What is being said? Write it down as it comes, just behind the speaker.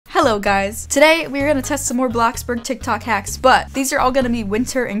Hello guys! Today we're gonna test some more Bloxburg TikTok hacks, but these are all gonna be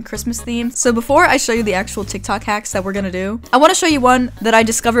winter and Christmas themed. So before I show you the actual TikTok hacks that we're gonna do, I want to show you one that I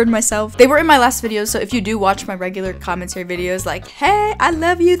discovered myself. They were in my last video, so if you do watch my regular commentary videos, like, hey, I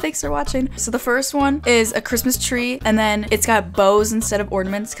love you, thanks for watching. So the first one is a Christmas tree, and then it's got bows instead of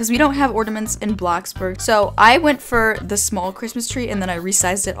ornaments, because we don't have ornaments in Bloxburg. So I went for the small Christmas tree, and then I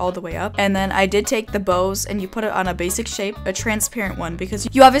resized it all the way up. And then I did take the bows, and you put it on a basic shape, a transparent one, because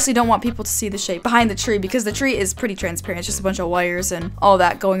you obviously don't want people to see the shape behind the tree because the tree is pretty transparent. It's just a bunch of wires and all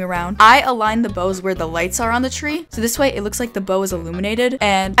that going around. I aligned the bows where the lights are on the tree, so this way it looks like the bow is illuminated.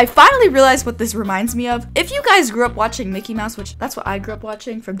 And I finally realized what this reminds me of. If you guys grew up watching Mickey Mouse, which that's what I grew up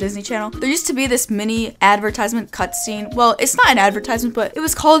watching from Disney Channel, there used to be this mini advertisement cutscene. Well, it's not an advertisement, but it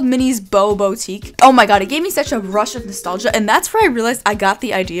was called Minnie's Bow Boutique. Oh my god, it gave me such a rush of nostalgia, and that's where I realized I got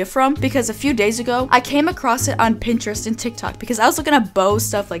the idea from, because a few days ago I came across it on Pinterest and TikTok because I was looking at bow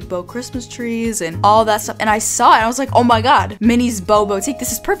stuff, like bow Christmas trees and all that stuff, and I saw it and I was like, oh my god, Minnie's Bow Boutique,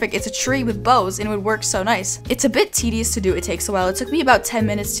 this is perfect. It's a tree with bows and it would work so nice. It's a bit tedious to do. It takes a while. It took me about 10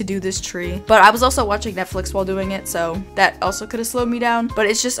 minutes to do this tree, but I was also watching Netflix while doing it, so that also could have slowed me down, but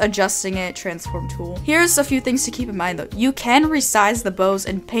it's just adjusting it, transform tool. Here's a few things to keep in mind though. You can resize the bows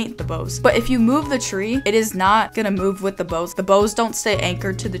and paint the bows, but if you move the tree, it is not gonna move with the bows. The bows don't stay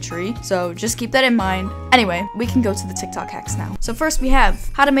anchored to the tree, so just keep that in mind. Anyway, we can go to the TikTok hacks now. So first we have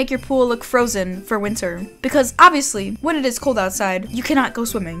how to make your pool look frozen for winter, because obviously when it is cold outside, you cannot go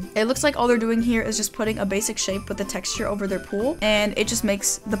swimming. It looks like all they're doing here is just putting a basic shape with the texture over their pool, and it just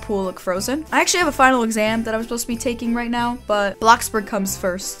makes the pool look frozen. I actually have a final exam that I'm supposed to be taking right now, but Bloxburg comes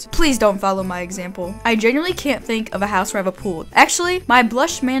first. Please don't follow my example. I genuinely can't think of a house where I have a pool. Actually, my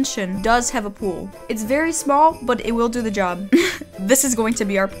Blush mansion does have a pool. It's very small, but it will do the job. This is going to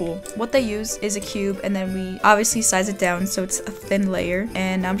be our pool. What they use is a cube, and then we obviously size it down so it's a thin layer,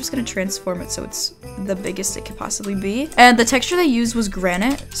 and I'm just gonna transform it so it's the biggest it could possibly be. And the texture they used was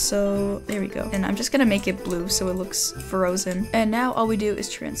granite, so there we go. And I'm just gonna make it blue so it looks frozen. And now all we do is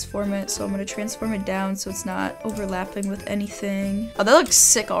transform it, so I'm gonna transform it down so it's not overlapping with anything. Oh, that looks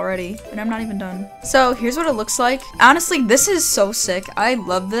sick already, and I'm not even done. So here's what it looks like. Honestly, this is so sick. I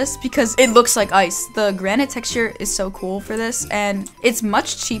love this because it looks like ice. The granite texture is so cool for this, and it's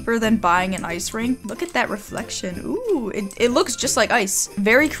much cheaper than buying an ice ring. Look at that reflection. Ooh, it looks just like ice.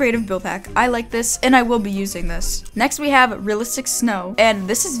 Very creative build hack. I like this, and I will be using this. Next we have realistic snow, and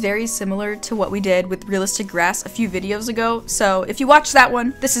this is very similar to what we did with realistic grass a few videos ago. So if you watch that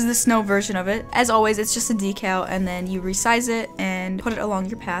one, this is the snow version of it. As always, it's just a decal, and then you resize it and put it along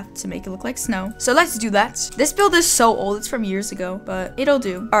your path to make it look like snow. So let's do that. This build is so old, it's from years ago, but it'll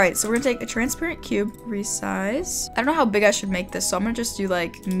do. All right, so we're gonna take a transparent cube, resize. I don't know how big I should make this, so I'm gonna just do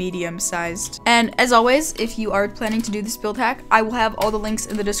like medium sized. And as always, if you are planning to do this build hack, I will have all the links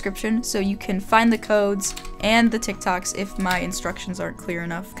in the description so you can find the codes and the TikToks if my instructions aren't clear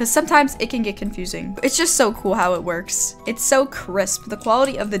enough, because sometimes it can get confusing. It's just so cool how it works. It's so crisp. The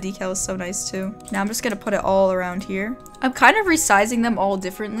quality of the decal is so nice too. Now I'm just gonna put it all around here. I'm kind of resizing them all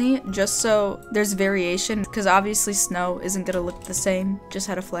differently just so there's variation, because obviously snow isn't gonna look the same. Just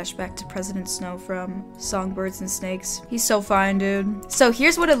had a flashback to President Snow from Songbirds and Snakes. He's so fine, dude. So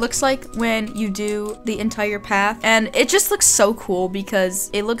here's what it looks like when you do the entire path, and it just looks so cool because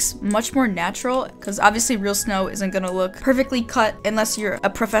it looks much more natural, because obviously real snow isn't gonna look perfectly cut unless you're a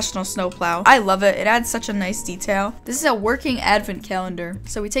professional snowplow. I love it. It adds such a nice detail. This is a working advent calendar.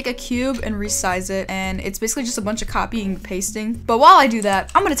 So we take a cube and resize it, and it's basically just a bunch of copying and pasting. But while I do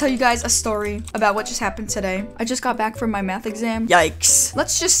that, I'm gonna tell you guys a story about what just happened today. I just got back from my math exam. Yikes.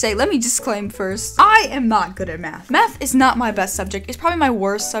 Let's just say, let me disclaim first, I am not good at math. Math is not my best subject. It's probably my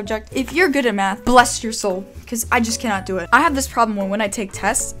worst subject. If you're good at math, bless your soul, because I just cannot do it. I have this problem when I take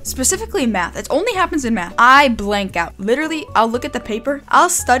tests, specifically math. It only happens in math. I blank out. Literally, I'll look at the paper, I'll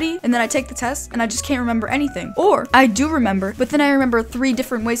study, and then I take the test, and I just can't remember anything. Or I do remember, but then I remember 3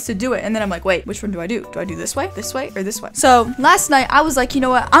 different ways to do it, and then I'm like, wait, which one do I do? Do I do this way, or this way? So last night, I was like, you know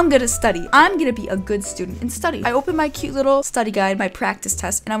what? I'm gonna study. I'm gonna be a good student and study. I opened my cute little study guide, my practice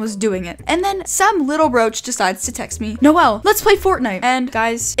test, and I was doing it. And then some little roach decides to text me, Noelle, let's play Fortnite. And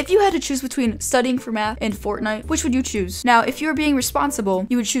guys, if you had to choose between studying for math and Fortnite, which would you choose? Now, if you were being responsible,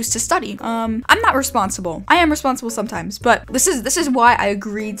 you would choose to study. I'm not responsible. I am responsible sometimes, but this is why I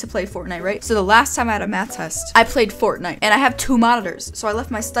agreed to play Fortnite, right? So the last time I had a math test, I played Fortnite, and I have 2 monitors. So I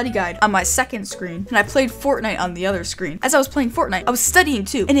left my study guide on my second screen, and I played Fortnite on the other screen. As I was playing Fortnite, I was studying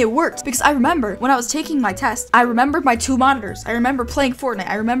too, and it worked because I remember when I was taking my test, I remembered my 2 monitors. I remember playing Fortnite.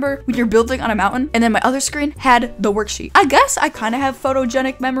 I remember when you're building on a mountain, and then my other screen had the worksheet. I guess I kind of have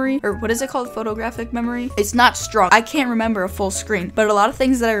photogenic memory, or what is it called? Photographic memory. It's it's not strong. I can't remember a full screen, but a lot of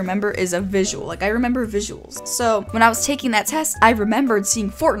things that I remember is a visual. Like I remember visuals. So when I was taking that test, I remembered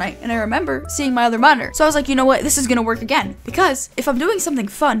seeing Fortnite and I remember seeing my other monitor. So I was like, you know what? This is gonna work again, because if I'm doing something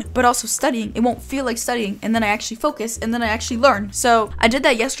fun, but also studying, it won't feel like studying, and then I actually focus and then I actually learn. So I did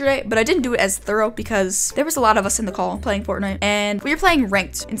that yesterday, but I didn't do it as thorough because there was a lot of us in the call playing Fortnite and we were playing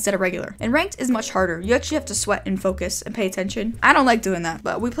ranked instead of regular. And ranked is much harder. You actually have to sweat and focus and pay attention. I don't like doing that,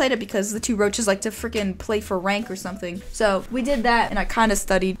 but we played it because the two roaches like to freaking play for rank or something. So we did that and I kind of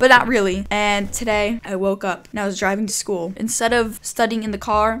studied, but not really. And today I woke up and I was driving to school. Instead of studying in the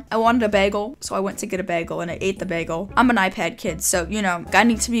car, I wanted a bagel. So I went to get a bagel and I ate the bagel. I'm an iPad kid, so you know, I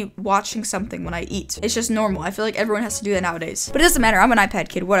need to be watching something when I eat. It's just normal. I feel like everyone has to do that nowadays, but it doesn't matter. I'm an iPad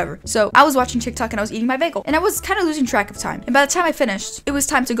kid, whatever. So I was watching TikTok and I was eating my bagel and I was kind of losing track of time. And by the time I finished, it was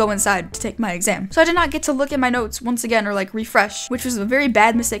time to go inside to take my exam. So I did not get to look at my notes once again or like refresh, which was a very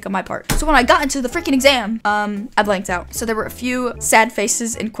bad mistake on my part. So when I got into the freaking exam, I blanked out. So there were a few sad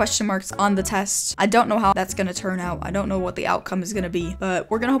faces and question marks on the test. I don't know how that's gonna turn out. I don't know what the outcome is gonna be, but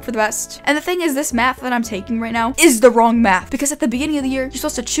we're gonna hope for the best. And the thing is, this math that I'm taking right now is the wrong math, because at the beginning of the year, you're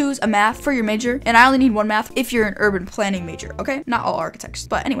supposed to choose a math for your major, and I only need one math if you're an urban planning major, okay? Not all architects.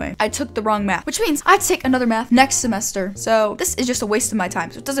 But anyway, I took the wrong math, which means I have to take another math next semester. So this is just a waste of my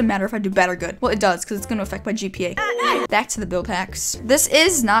time. So it doesn't matter if I do bad or good. Well, it does, because it's gonna affect my GPA. Back to the build hacks. This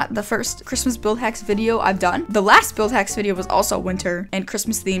is not the first Christmas build hacks video I've done. The last build hacks video was also winter and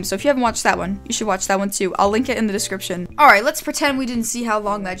Christmas themed. So if you haven't watched that one, you should watch that one too. I'll link it in the description. All right, let's pretend we didn't see how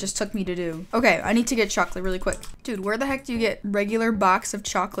long that just took me to do. Okay, I need to get chocolate really quick. Dude, where the heck do you get regular box of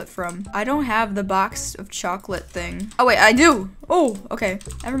chocolate from? I don't have the box of chocolate thing. Oh wait, I do. Oh, okay,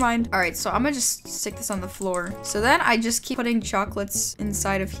 never mind. All right, so I'm gonna just stick this on the floor. So then I just keep putting chocolates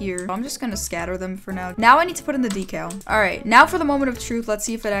inside of here. I'm just gonna scatter them for now. Now I need to put in the decal. All right, now for the moment of truth. Let's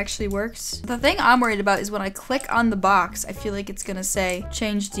see if it actually works. The thing I'm worried about is when I click on the box, I feel like it's gonna say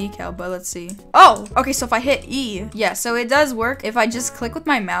change decal, but let's see. Oh, okay, so if I hit E, yeah, so it does work. If I just click with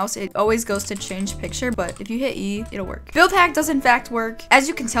my mouse, it always goes to change picture, but if you hit E, it'll work. Build hack does in fact work. As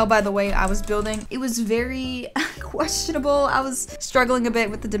you can tell by the way I was building, it was very questionable. I was struggling a bit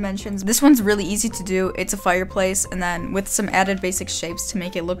with the dimensions. This one's really easy to do. It's a fireplace, and then with some added basic shapes to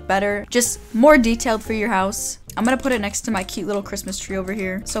make it look better, just more detailed for your house. I'm gonna put it next to my cute little Christmas tree over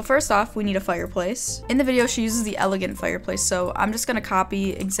here. So first off, we need a fireplace. In the video, she uses the elegant fireplace, so I'm just gonna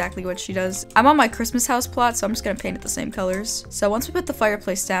copy exactly what she does. I'm on my Christmas house plot, so I'm just gonna paint it the same colors. So once we put the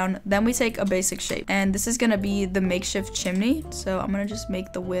fireplace down, then we take a basic shape, and this is gonna be the makeshift chimney. So I'm gonna just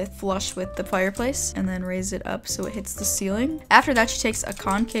make the width flush with the fireplace, and then raise it up so it hits the ceiling. After that, she takes a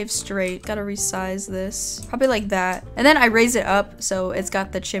concave straight. Gotta resize this, probably like that. And then I raise it up so it's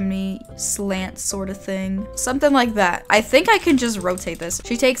got the chimney slant sort of thing. Something like that. I think I can just rotate this.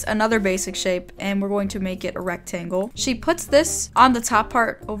 She takes another basic shape and we're going to make it a rectangle. She puts this on the top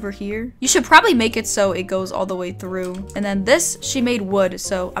part over here. You should probably make it so it goes all the way through. And then this, she made wood,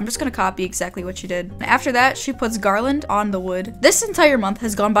 so I'm just gonna copy exactly what she did. And after that, she puts garland on the wood. This entire month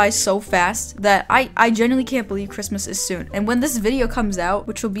has gone by so fast that I genuinely can't believe Christmas is soon. And when this video comes out,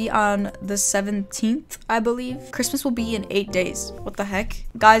 which will be on the 17th, I believe, Christmas will be in 8 days. What the heck?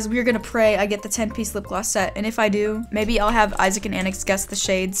 Guys, we're gonna pray I get the 10-piece lip gloss set, and if I do, maybe I'll have Isaac and Annex guess the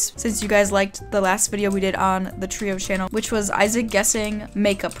shades, since you guys liked the last video we did on the trio channel, which was Isaac guessing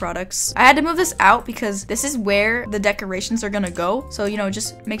makeup products. I had to move this out because this is where the decorations are gonna go, so you know,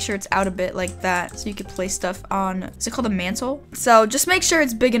 just make sure it's out a bit like that so you could place stuff on, is it called a mantle? So just make sure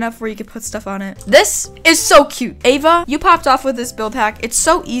it's big enough where you could put stuff on it. This is so cute. Ava, you popped off with this build hack. It's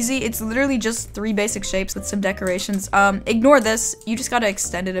so easy. It's literally just 3 basic shapes with some decorations. Ignore this. You just gotta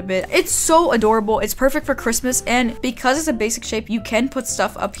extend it a bit. It's so adorable. It's perfect for Christmas, and because it's a basic shape, you can put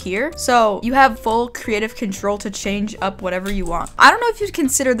stuff up here, so you have full creative control to change up whatever you want. I don't know if you'd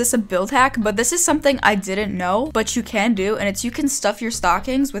consider this a build hack, but this is something I didn't know, but you can do, and it's you can stuff your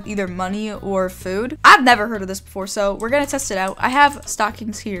stockings with either money or food. I've never heard of this before, so we're gonna test it out. I have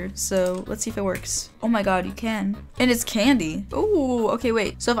stockings here, so let's see if it works. Oh my god, you can. And it's candy. Ooh, okay,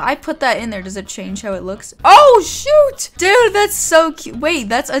 wait. So if I put that in there, does it change how it looks? Oh, shoot! Dude, that's so cute. Wait,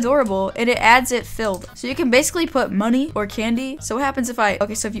 that's adorable. And it adds it filled. So you can basically put money or candy. So what happens if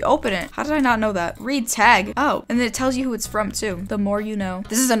okay, so if you open it, how did I not know that? Read tag. Oh, and then it tells you who it's from too. The more you know.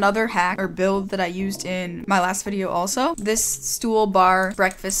 This is another hack or build that I used in my last video also. This stool bar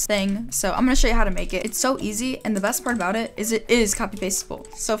breakfast thing. So I'm gonna show you how to make it. It's so easy, and the best part about it is copy pastable.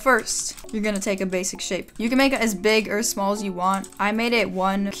 So first, you're gonna take a basic shape. You can make it as big or as small as you want. I made it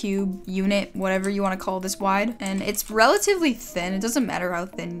 1 cube unit, whatever you want to call this, wide, and it's relatively thin. It doesn't matter how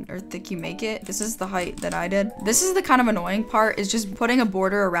thin or thick you make it. This is the height that I did. This is the kind of annoying part, is just putting a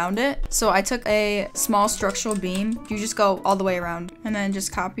border around it. So I took a small structural beam. You just go all the way around and then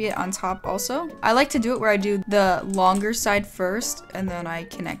just copy it on top also. I like to do it where I do the longer side first and then I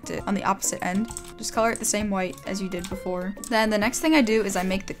connect it on the opposite end. Just color it the same white as you did before. Then the next thing I do is I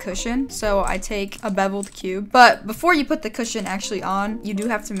make the cushion. So I take a beveled cube, but before you put the cushion actually on, you do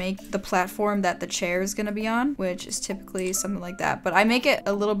have to make the platform that the chair is gonna be on, which is typically something like that. But I make it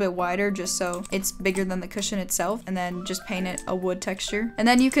a little bit wider just so it's bigger than the cushion itself, and then just paint it a wood texture. And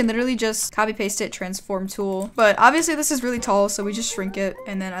then you can literally just copy paste it, transform tool. But obviously this is really tall, so we just shrink it,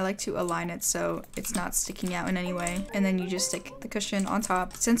 and then I like to align it so it's not sticking out in any way. And then you just stick the cushion on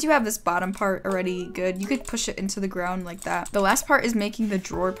top. Since you have this bottom part already good, you could push it into the ground like that. The last part is making the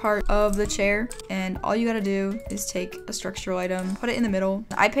drawer part of the chair, and all you gotta do is take a structural item, put it in the middle.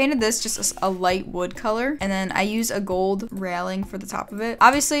 I painted this just a light wood color, and then I use a gold railing for the top of it.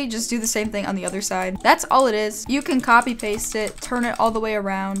 Obviously, just do the same thing on the other side. That's all it is. You can copy paste it, turn it all the way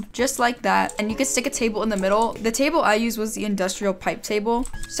around, just like that, and you can stick a table in the middle. The table I use was the industrial pipe table.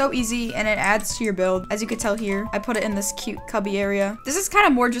 So easy, and it adds to your build. As you can tell here, I put it in this cute cubby area. This is kind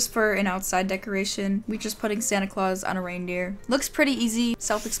of more just for an outside decoration. We're just putting Santa Claus on a reindeer. Looks pretty easy,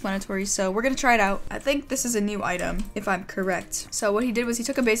 self-explanatory, so we're gonna try it out. I think this is a new item, if I'm correct. So what he did was he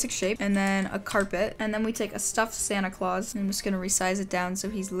took a basic shape and then a carpet, and then we take a stuffed Santa Claus, and I'm just gonna resize it down so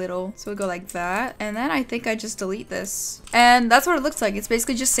he's little. So we go like that, and then I think I just delete this. And that's what it looks like. It's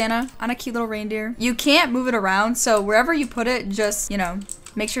basically just Santa on a cute little reindeer. You can't move it around, so wherever you put it, just, you know,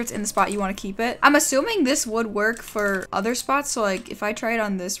 make sure it's in the spot you want to keep it. I'm assuming this would work for other spots, so like if I try it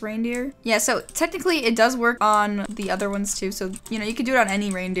on this reindeer. Yeah, so technically it does work on the other ones too, so you know, you could do it on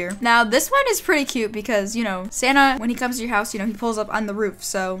any reindeer. Now this one is pretty cute because, you know, Santa, when he comes to your house, you know, he pulls up on the roof.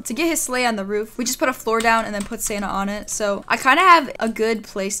 So to get his sleigh on the roof, we just put a floor down and then put Santa on it. So I kind of have a good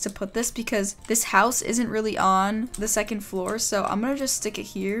place to put this because this house isn't really on the second floor, so I'm gonna just stick it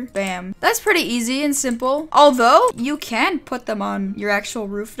here. Bam. That's pretty easy and simple, although you can put them on your actual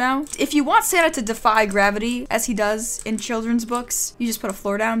roof now. If you want Santa to defy gravity, as he does in children's books, you just put a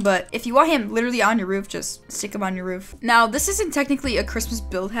floor down, but if you want him literally on your roof, just stick him on your roof. Now, this isn't technically a Christmas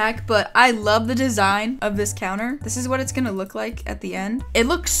build hack, but I love the design of this counter. This is what it's gonna look like at the end. It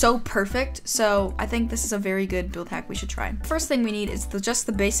looks so perfect, so I think this is a very good build hack we should try. First thing we need is just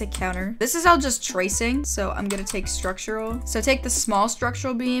the basic counter. This is all just tracing, so I'm gonna take structural. So take the small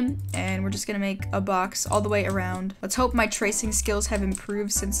structural beam, and we're just gonna make a box all the way around. Let's hope my tracing skills have improved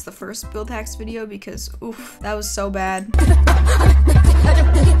since the first build hacks video, because oof, that was so bad.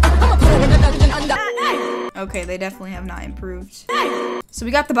 Okay, they definitely have not improved. So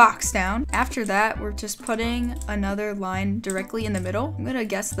we got the box down. After that, we're just putting another line directly in the middle. I'm gonna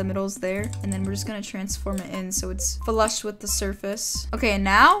guess the middle's there, and then we're just gonna transform it in so it's flush with the surface. Okay, and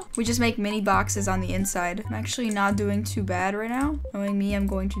now we just make mini boxes on the inside. I'm actually not doing too bad right now. Knowing me, I'm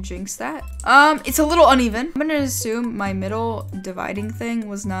going to jinx that. It's a little uneven. I'm gonna assume my middle dividing thing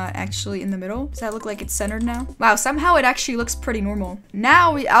was not actually in the middle. Does that look like it's centered now? Wow, somehow it actually looks pretty normal.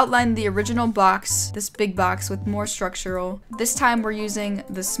 Now we outline the original box, this big box with more structural. This time we're using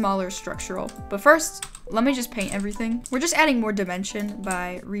the smaller structural. But first, let me just paint everything. We're just adding more dimension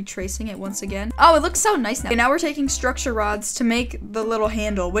by retracing it once again. Oh, it looks so nice now. Okay, now we're taking structure rods to make the little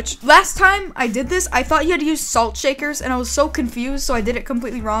handle, which last time I did this, I thought you had to use salt shakers and I was so confused, so I did it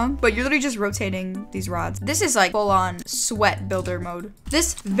completely wrong. But you're literally just rotating these rods. This is like full on sweat builder mode.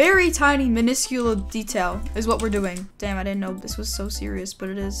 This very tiny minuscule detail is what we're doing. Damn, I didn't know this was so serious, but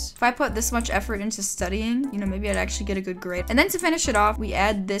it is. If I put this much effort into studying, you know, maybe I'd actually get a good grade. And then to finish it off, we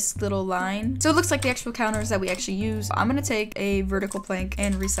add this little line. So it looks like the actual counters that we actually use. I'm gonna take a vertical plank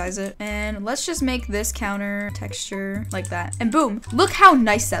and resize it. And let's just make this counter texture like that. And boom, look how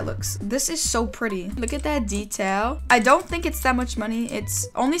nice that looks. This is so pretty. Look at that detail. I don't think it's that much money. It's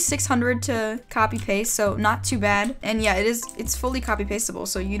only 600 to copy paste, so not too bad. And yeah, it's fully copy pasteable,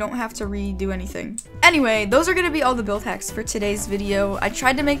 so you don't have to redo anything. Anyway, those are gonna be all the build hacks for today's video. I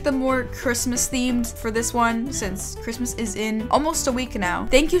tried to make them more Christmas themed for this one since Christmas is in almost a week now.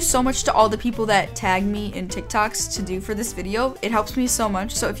 Thank you so much to all the people that tagged me in TikToks to do for this video. It helps me so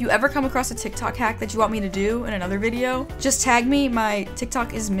much. So if you ever come across a TikTok hack that you want me to do in another video, just tag me. My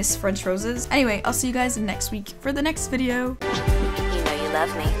TikTok is Miss French Roses. Anyway, I'll see you guys next week for the next video. You know you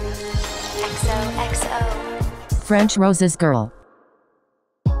love me. XOXO. French Roses girl.